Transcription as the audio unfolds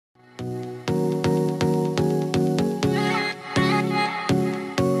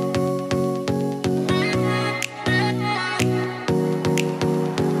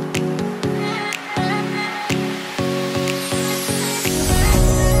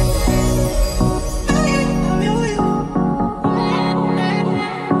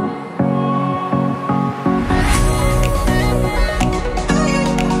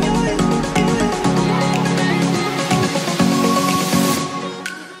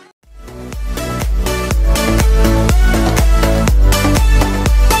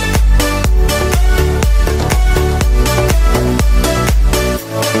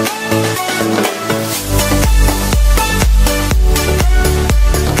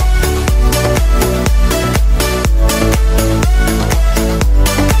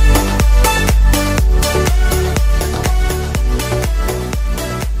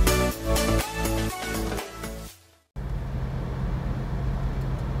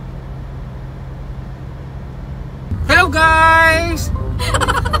guys!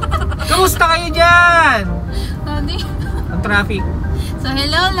 Kamusta kayo dyan? Ang traffic. So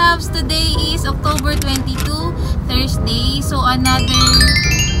hello loves, today is October 22, Thursday. So another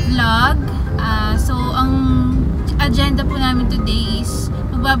vlog. So ang agenda po namin today is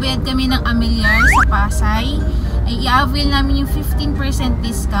magbabayad kami ng amilyar sa Pasay. Ay i-avail namin yung 15%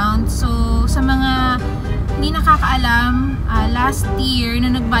 discount. So sa mga hindi nakakaalam, last year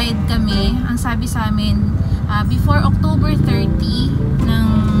na nagbayad kami, ang sabi sa amin, before October 30 ng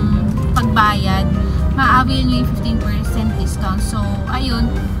pagbayad, ma-avail nyo yung 15% discount. So ayun,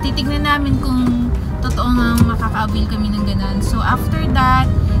 titignan namin kung totoo nga makaka-avail kami ng ganun. So after that,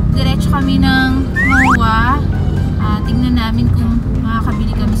 diretso kami ng MOA. Tingnan namin kung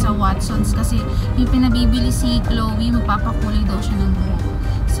makakabili kami sa Watsons kasi yung pinabibili si Chloe, magpapakulay daw siya ng buhok.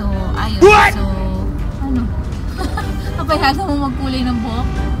 So ayun. What? So ano? Kapayagan mo magkulay ng buhok?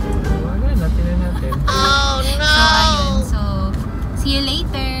 Wala, natin na natin. Oh no! So ayun. So see you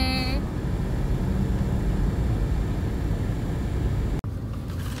later!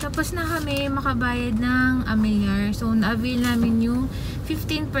 Tapos na kami makabayad ng amilyar. So na-avail namin yung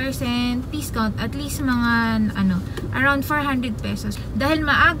 15% discount, at least mga around 400 pesos. Dahil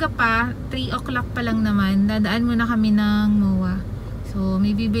maaga pa, 3 o'clock pa lang naman, dadaan muna kami ng MOA. So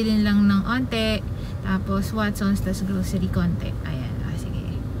may bibilin lang ng onte, tapos Watsons, tas grocery konti. Ayan,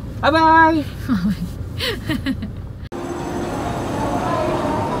 sige. Bye-bye!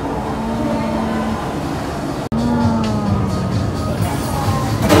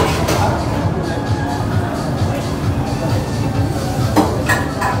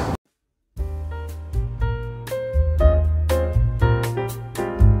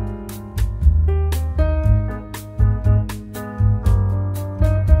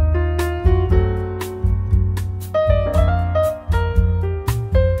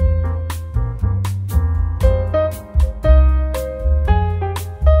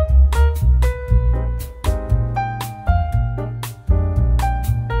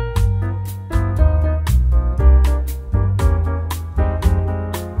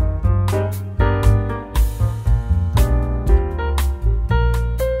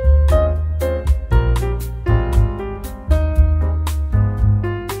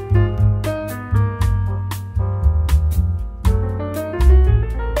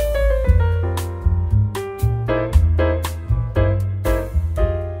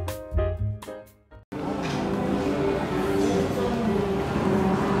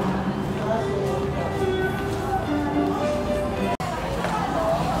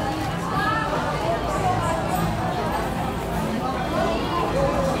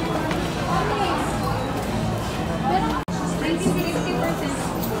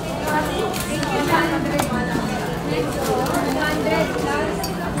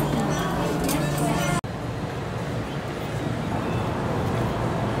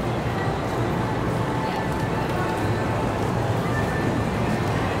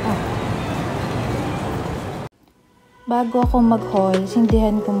 Bago ako mag-haul,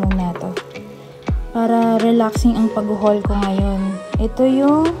 sindihan ko muna to para relaxing ang pag-haul ko ngayon. Ito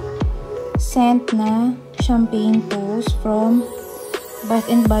yung scent na champagne toast from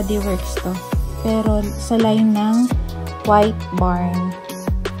Bath and Body Works to, pero sa line ng White Barn.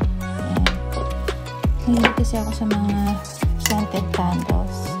 Mahilig kasi ako sa mga scented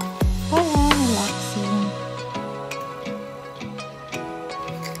candles para relaxing.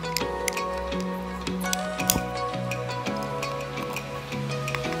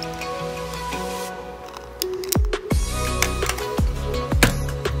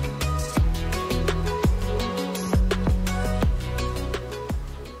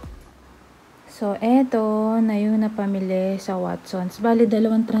 So, eto na yung napamili sa Watsons. Bali,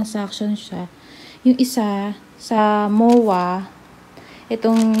 dalawang transaction siya. Yung isa sa MOA,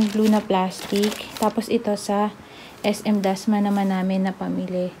 itong blue na plastic. Tapos ito sa SM Dasma naman namin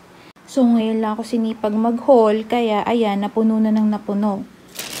napamili. So, ngayon lang ako sinipag mag-haul. Kaya, ayan, napuno na ng napuno.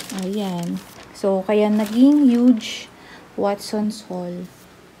 Ayan. So, kaya naging huge Watsons haul.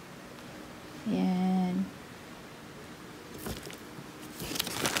 Ayan.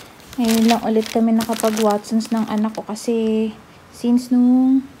 Ngayon lang ulit kami nakapag-Watsons ng anak ko kasi since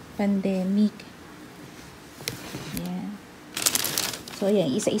nung pandemic. Ayan. So, ayan.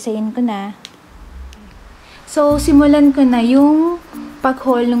 Isa-isayin ko na. So, simulan ko na yung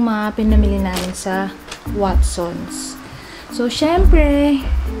pag-haul ng mga pinamili namin sa Watsons. So, syempre,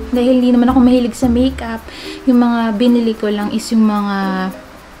 dahil hindi naman ako mahilig sa makeup, yung mga binili ko lang is yung mga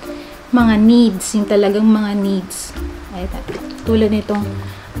needs. Yung talagang mga needs. Ayan. Tulad nitong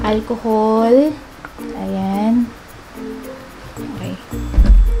alcohol. Ayan. Okay.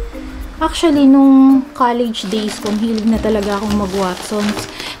 Actually, nung college days ko, hilig na talaga akong mag-Watsons.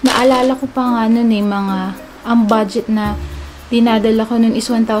 Naalala ko pa nga nun ang budget na dinadala ko nun is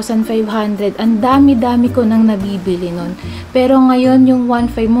 1,500. Ang dami-dami ko nang nabibili nun. Pero ngayon, yung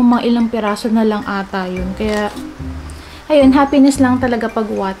 1,500 mo, mga ilang piraso na lang ata yun. Kaya, ayun, happiness lang talaga pag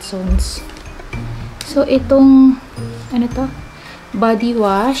Watsons. So, itong, ano to? Body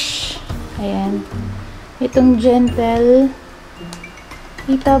wash. Ayan. Itong gentle,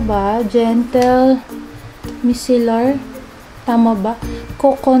 kita ba? Gentle micellar. Tama ba?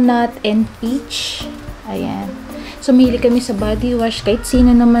 Coconut and peach. Ayan. So, mahilig kami sa body wash. Kahit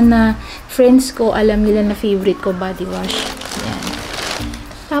sino naman na friends ko, alam nila na favorite ko body wash. Ayan.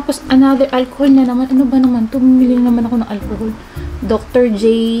 Tapos, another alcohol na naman. Ano ba naman? Tumili naman ako ng alcohol. Dr. J.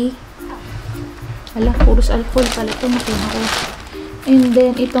 Ala, puros alcohol pala ito. Nakuha ko. And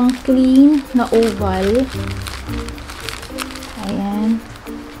then, itong clean na oval. Ayan.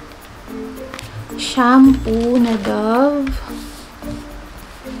 Shampoo na Dove.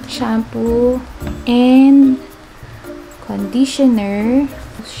 Shampoo. And conditioner.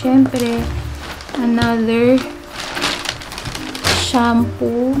 Siyempre, another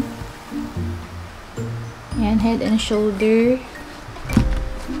shampoo. Ayan, Head and Shoulder.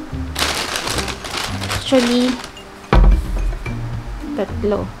 Actually,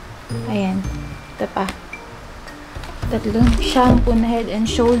 tatlo. Ayan. Ito pa. Tatlong shampoo na Head and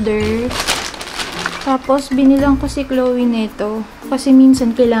Shoulder. Tapos, binilang ko si Chloe nito. Kasi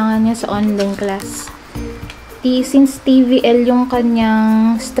minsan kailangan niya sa online class. Since TVL yung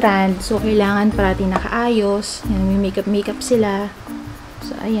kanyang strand, so kailangan parati nakaayos. Yan, may makeup sila.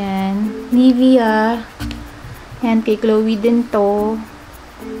 So, ayan. Nivea. Yan, kay Chloe din to.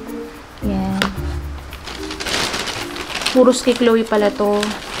 Yan. Puros kay Chloe pala to.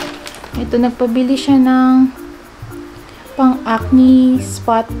 Ito, nagpabili siya ng pang acne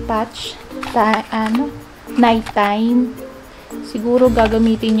spot patch. Nighttime. Siguro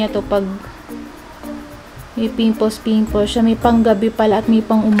gagamitin niya to pag may pimples siya. May pang gabi pala at may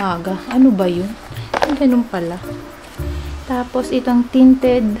pang umaga. Ano ba yun? Ganun pala. Tapos, itong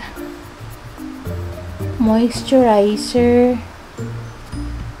tinted moisturizer.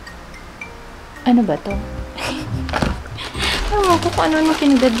 Ano ba to? Ewan ko kung ano nung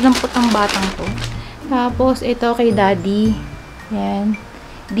pinagdadampot ang batang to. Tapos, ito kay Daddy. Yan.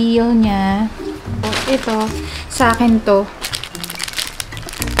 Dio niya. Tapos, ito. Sa akin to.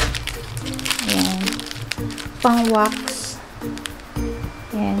 Ayan. Pang wax.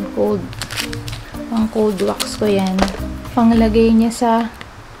 Ayan. Pang cold wax ko yan. Panglagay niya sa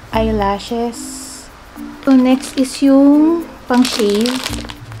eyelashes. So, next is yung pang shave.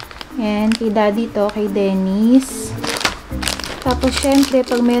 Ayan. Kay Daddy to. Kay Dennis. Tapos, syempre,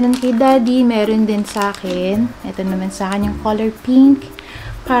 pag meron kay Daddy, meron din sa akin. Ito naman sa akin yung color pink.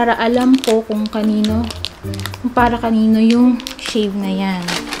 Para alam ko kung kanino, para kanino yung shave na yan.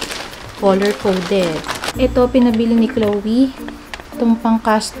 Color coded. Ito, pinabili ni Chloe. Itong pang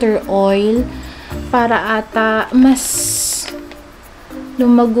castor oil. Para ata, mas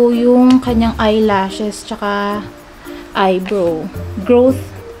lumago yung kanyang eyelashes, tsaka eyebrow. Growth.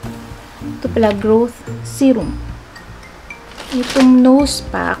 Ito pala, growth serum. Itong nose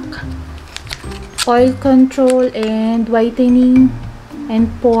pack. Oil control and whitening and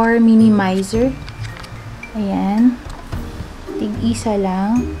pore minimizer. Ayan. Tig-isa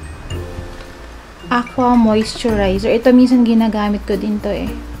lang. Aqua moisturizer. Ito minsan ginagamit ko din to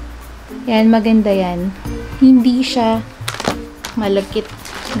eh. Ayan, maganda yan. Hindi siya malagkit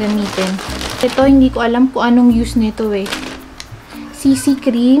gamitin. Ito, hindi ko alam kung anong use nito eh. CC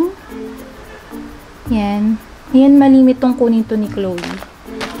cream. Yan. Yan, malimit tong kunin to ni Chloe.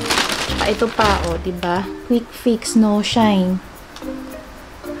 Ito pa, oh, diba? Quick fix, no shine.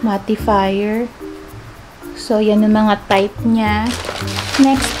 Mattifier. So, yan yung mga type niya.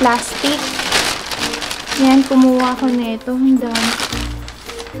 Next, plastic. Yan, kumuha ko nito.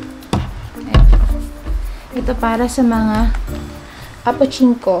 Ito para sa mga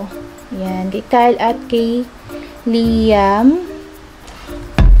apochinko. Yan, kay Kyle at kay Liam.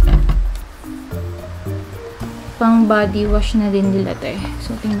 Pang body wash na din nila to eh.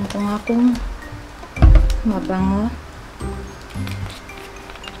 So, tingnan ko nga kung mabango.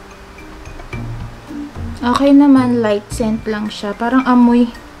 Okay naman, light scent lang siya. Parang amoy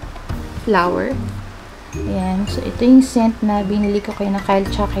flower. Ayan. So, ito yung scent na binili ko kay na Kyle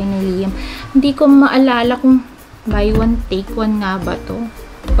tsaka kay ni Liam. Hindi ko maalala kung buy one, take one nga ba to.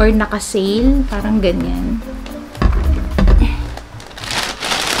 Or naka-sale. Parang ganyan.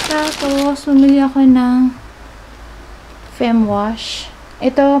 Tapos, bumili ako ng fem wash.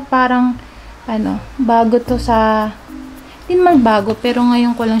 Ito parang, bago to sa, Hindi naman bago, pero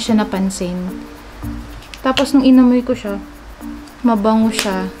ngayon ko lang siya napansin. Tapos nung inamoy ko siya, mabango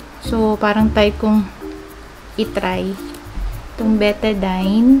siya. So, parang type kong i-try. Itong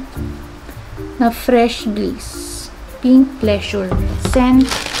Betadine na Fresh Bliss. Pink Pleasure scent.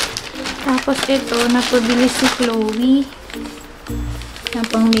 Tapos ito, napabili si Chloe na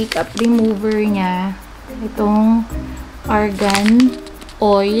pang makeup remover niya. Itong Argan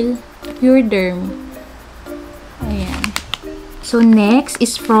Oil Pure Derm. Ayan. So, next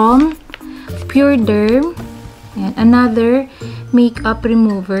is from Pure Derm. Ayan. Another makeup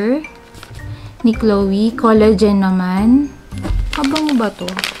remover ni Chloe. Collagen naman. Habang ba to?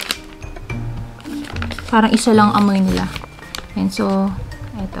 Parang isa lang amoy nila. Ayan. So,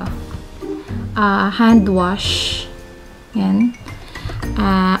 ito. Hand wash. Ayan.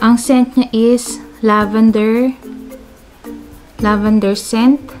 Ang scent niya is lavender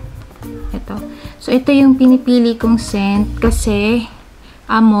scent. Ito. So, ito yung pinipili kong scent kasi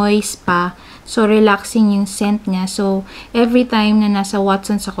amoy spa. So, relaxing yung scent niya. So, every time na nasa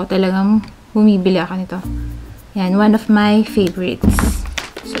Watsons ako, talagang bumibili ako nito. Yan, one of my favorites.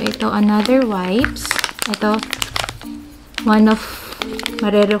 So, ito, another wipes. Ito, one of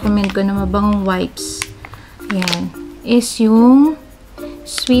marirecommend ko na mabangong wipes. Yan, is yung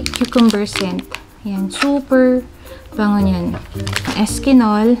sweet cucumber scent. Yan, super bango niyan.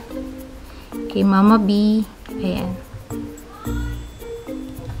 Eskinol kay Mama B. Ayan.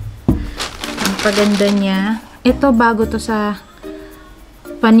 Ang paganda niya. Ito, bago to sa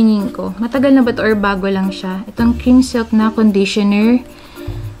paningin ko. Matagal na ba to or bago lang siya? Itong cream silk na conditioner.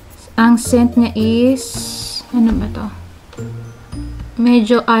 Ang scent niya is, ano ba to?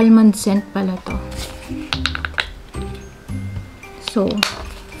 Medyo almond scent pala to. So,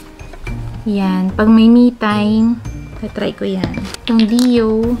 yan. Pag may me time, try ko yan. Itong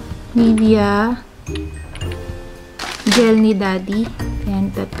Dio, Nivea, gel ni Daddy.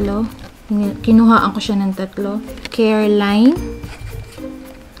 Yan, 3. Kinuhaan ko siya ng 3. Careline.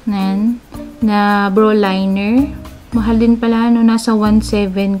 Yan. Na brow liner. Mahal din pala, no? Nasa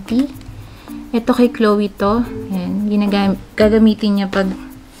 170. Ito kay Chloe to. Yan. Gagamitin niya pag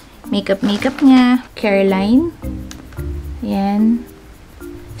makeup niya. Careline. Yan.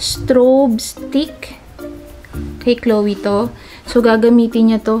 Strobe stick. Kay Chloe to. So,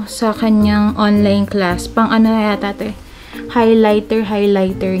 gagamitin niya to sa kanyang online class. Pang ano yata to eh. Highlighter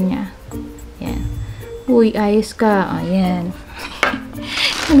niya. Yan. Uy, ayos ka. Ayan.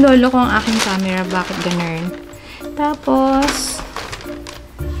 Lolo ko ang aking camera. Bakit ganun? Tapos,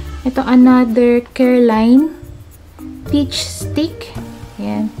 ito another Careline peach stick.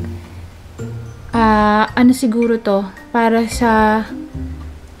 Ayan. Ano siguro to? Para sa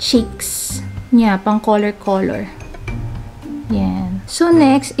cheeks niya. Pang color. Yan. So,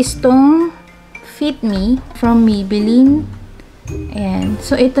 next is tong Fit Me from Maybelline. Ayan.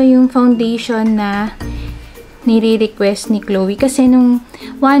 So, ito yung foundation na nire-request ni Chloe. Kasi nung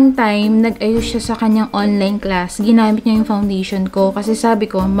one time, nag-ayos siya sa kanyang online class. Ginamit niya yung foundation ko. Kasi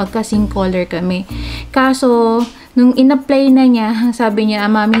sabi ko, magkasing color kami. Kaso, nung in-apply na niya, sabi niya,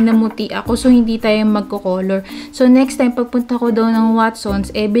 mami, namuti ako. So, hindi tayo magko-color. So, next time, pagpunta ko daw ng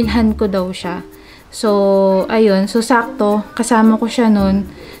Watsons, bilhan ko daw siya. So, ayun. So, sakto. Kasama ko siya nun.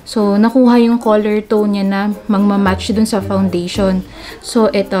 So, nakuha yung color tone niya na magmamatch dun sa foundation. So,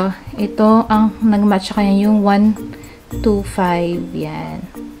 ito. Ito ang nagmatch sa kanya yung 125. Yan.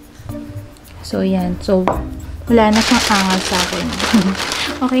 So, yan. So, wala na siyang angal sa akin.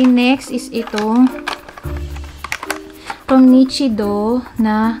 Okay, next is ito. From Nichido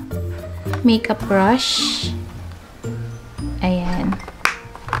na makeup brush. Ayan.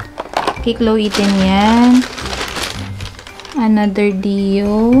 Kay Chloe din yan. Another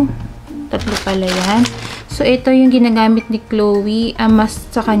Dio. 3 pala yan. So, ito yung ginagamit ni Chloe. Mas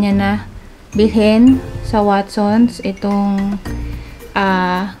sa kanya na bilhin sa Watsons. Itong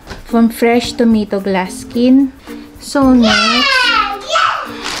from Fresh Tomato Glass Skin. So, next.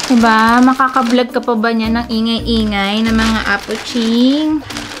 Diba? Makaka-vlog ka pa ba niya ng ingay-ingay ng mga apuching?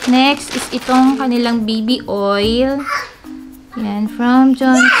 Next is itong kanilang baby oil. Yan, from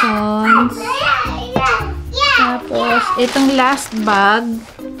Johnson's. Tapos, itong last bag.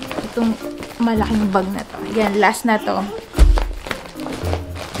 Itong malaking bag na to. Yan, last na to.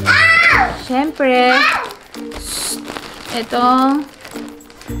 Siyempre, itong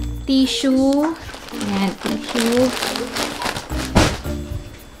tissue. Yan, tissue.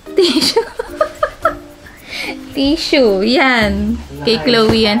 Tissue. Yan. Kay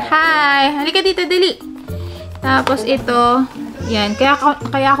Chloe yan. Hi! Halika dito, dali. Tapos ito, yan. Kaya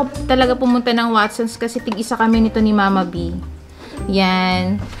ako talaga pumunta ng Watsons kasi tig-isa kami nito ni Mama B.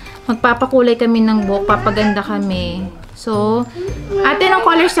 Yan. Magpapakulay kami ng buhok. Papaganda kami. So, ate, ng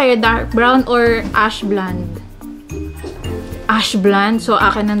color sa'yo, dark brown or ash blonde? Ash blonde. So,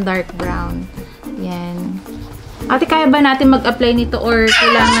 akin ng dark brown. Yan. Ate, kaya ba natin mag-apply nito or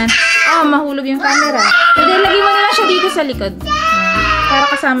kailangan... Oh, mahulog yung camera. Hindi, lagay mo na lang siya dito sa likod. Yan. Para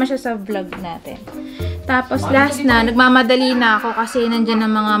kasama siya sa vlog natin. Tapos, last na, nagmamadali na ako kasi nandyan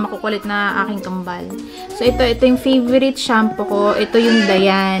ang mga makukulit na aking kambal. So, ito yung favorite shampoo ko. Ito yung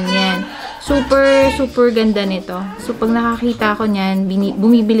Diane. Yan. Super, super ganda nito. So, pag nakakita ako niyan,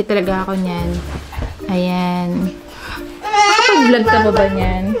 bumibili talaga ako niyan. Ayan. Nakapag-vlog ka ba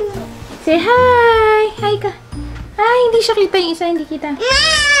niyan? Say hi! Hi ka! Hi! Hindi siya kita yung isa. Hindi kita.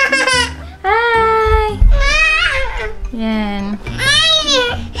 Hi! Yan.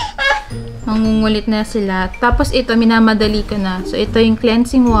 Mangungulit na sila. Tapos ito, minamadali ko na. So, ito yung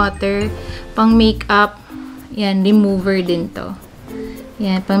cleansing water. Pang makeup. Yan, remover din to.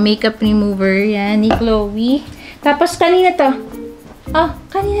 Yan, pang makeup remover. Yan, ni Chloe. Tapos, kanina to. Oh,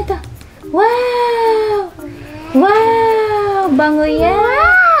 kanina to. Wow! Wow! Bango yan!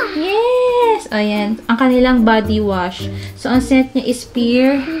 Yes! O, yan. Ang kanilang body wash. So, ang scent niya is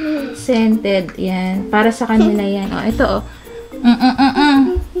pear scented. Yan. Para sa kanila yan. O, ito o.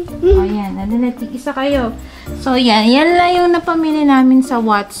 O, yan. Isa kayo. So, yan. Yan lang yung napamili namin sa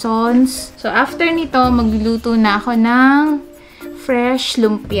Watsons. So, after nito, magluluto na ako ng fresh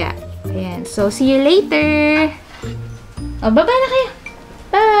lumpia. Ayan. So, see you later. O, bye-bye na kayo.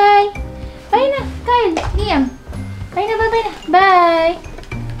 Bye! Bye na. Kyle, Liam. Bye na, bye-bye na. Bye!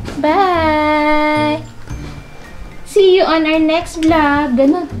 Bye! See you on our next vlog.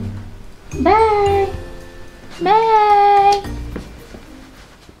 Ganun. Bye! Bye!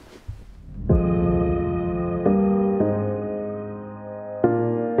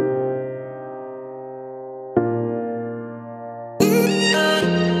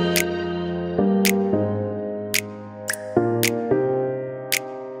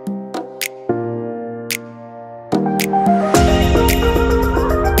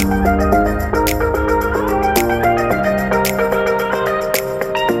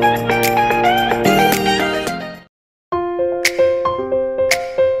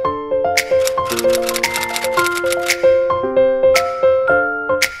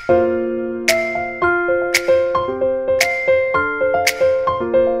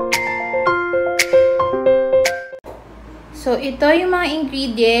 So, ito yung mga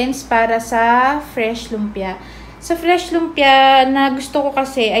ingredients para sa fresh lumpia. Sa fresh lumpia, na gusto ko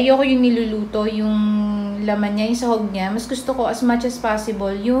kasi, ayoko yung niluluto, yung laman niya, yung sahog niya. Mas gusto ko as much as possible,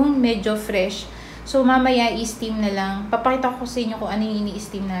 yung medyo fresh. So, mamaya i-steam na lang. Papakita ko sa inyo kung ano yung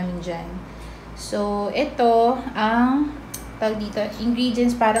ini-steam namin dyan. So, ito ang tawag dito,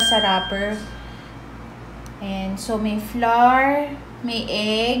 ingredients para sa wrapper. And so, may flour, may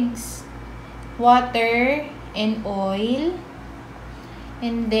eggs, water, and oil.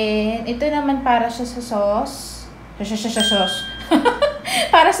 And then, ito naman para siya sa sauce.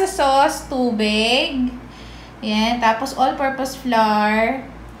 Para sa sauce, tubig. Yan. Tapos, all-purpose flour,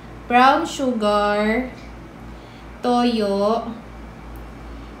 brown sugar, toyo,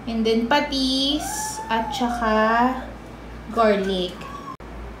 and then patis, at saka garlic.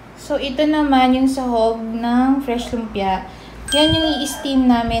 So, ito naman yung sahog ng fresh lumpia. Yan yung i-steam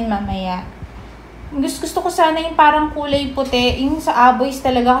namin mamaya. Gusto ko sana yung parang kulay puti, yung sa aboys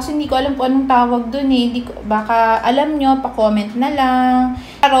talaga, kasi hindi ko alam kung anong tawag dun eh. Baka alam nyo, pa-comment na lang.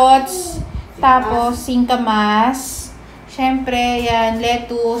 Carrots, tapos singkamas, syempre yan,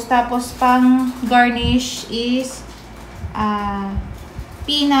 lettuce, tapos pang garnish is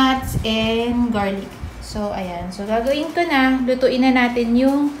peanuts and garlic. So, ayan. So, gagawin ko na, lutuin na natin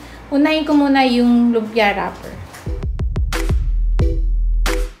yung, unahin ko muna yung lumpia wrapper.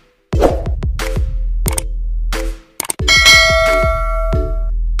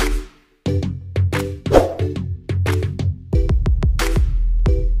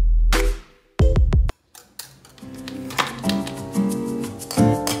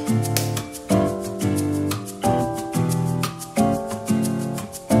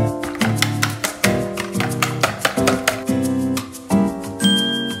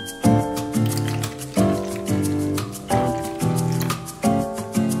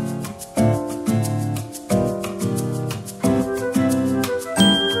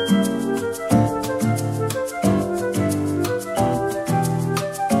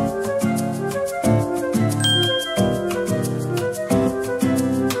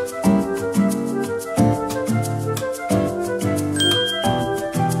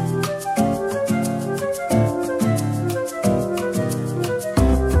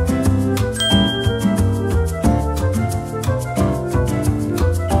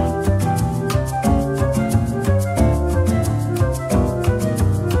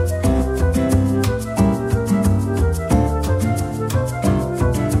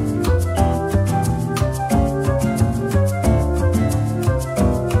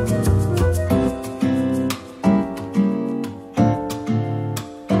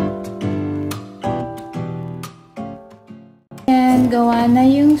 gawa na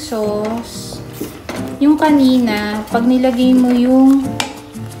yung sauce. Yung kanina, pag nilagay mo yung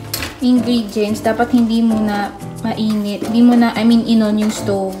ingredients, dapat hindi mo na mainit. Hindi mo na, inon yung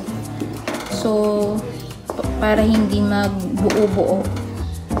stove. So, para hindi magbuo-buo.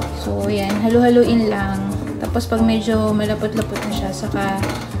 So, yan. Halu-haluin lang. Tapos, pag medyo malapot-lapot na siya, saka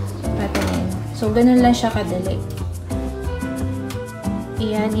patayin. So, ganun lang siya kadali.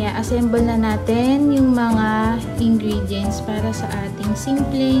 Ayan, i-assemble na natin yung mga ingredients para sa ating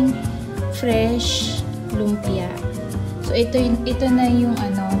simpleng fresh lumpia. So, ito na yung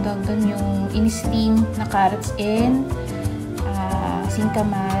yung in-steam na carrots and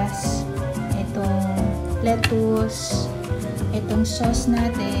singkamas, itong lettuce, itong sauce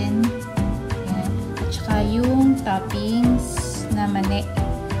natin, ayan, at saka yung toppings na mani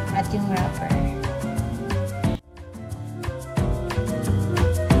at yung wrapper.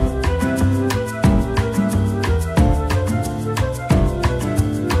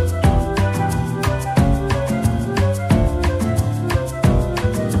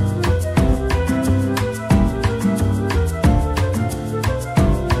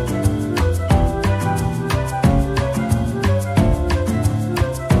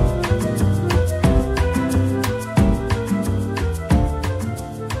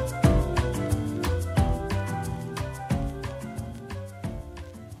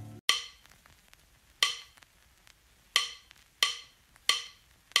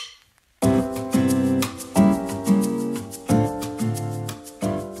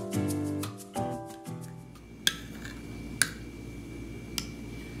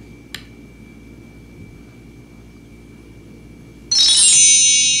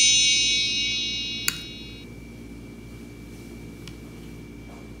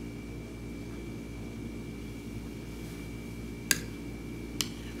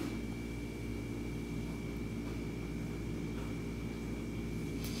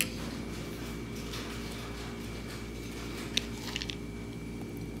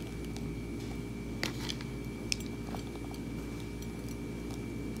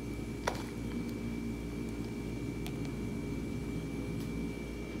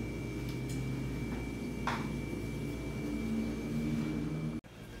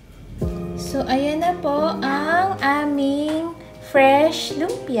 So, ayan na po ang aming fresh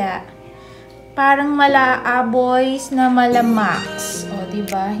lumpia. Parang malaaboys na malamax. O,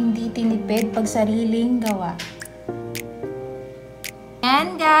 diba? Hindi tinipid pag sariling gawa.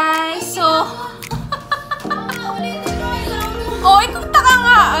 Ayan, guys. So, ikaw taka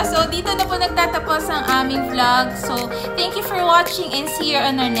nga. So, dito na po nagtatapos ang aming vlog. So, thank you for watching and see you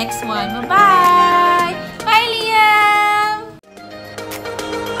on our next one. Bye-bye!